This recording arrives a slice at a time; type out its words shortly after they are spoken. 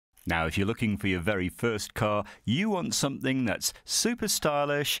Now, if you're looking for your very first car, you want something that's super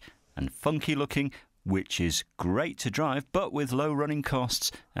stylish and funky looking, which is great to drive, but with low running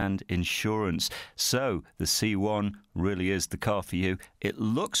costs and insurance. So the C1 really is the car for you. It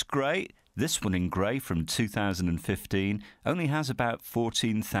looks great. This one in grey from 2015 only has about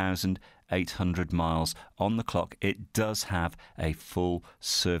 14,800 miles on the clock. It does have a full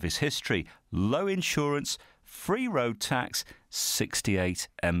service history, low insurance, free road tax, 68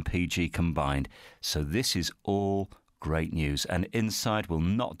 mpg combined. So this is all great news. And inside will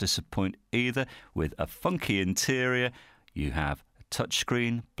not disappoint either, with a funky interior. You have a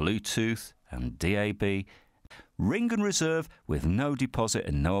touchscreen, Bluetooth and DAB. Ring and reserve with no deposit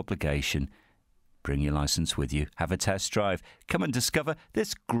and no obligation. Bring your licence with you. Have a test drive. Come and discover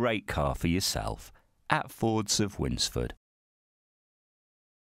this great car for yourself at Fords of Winsford.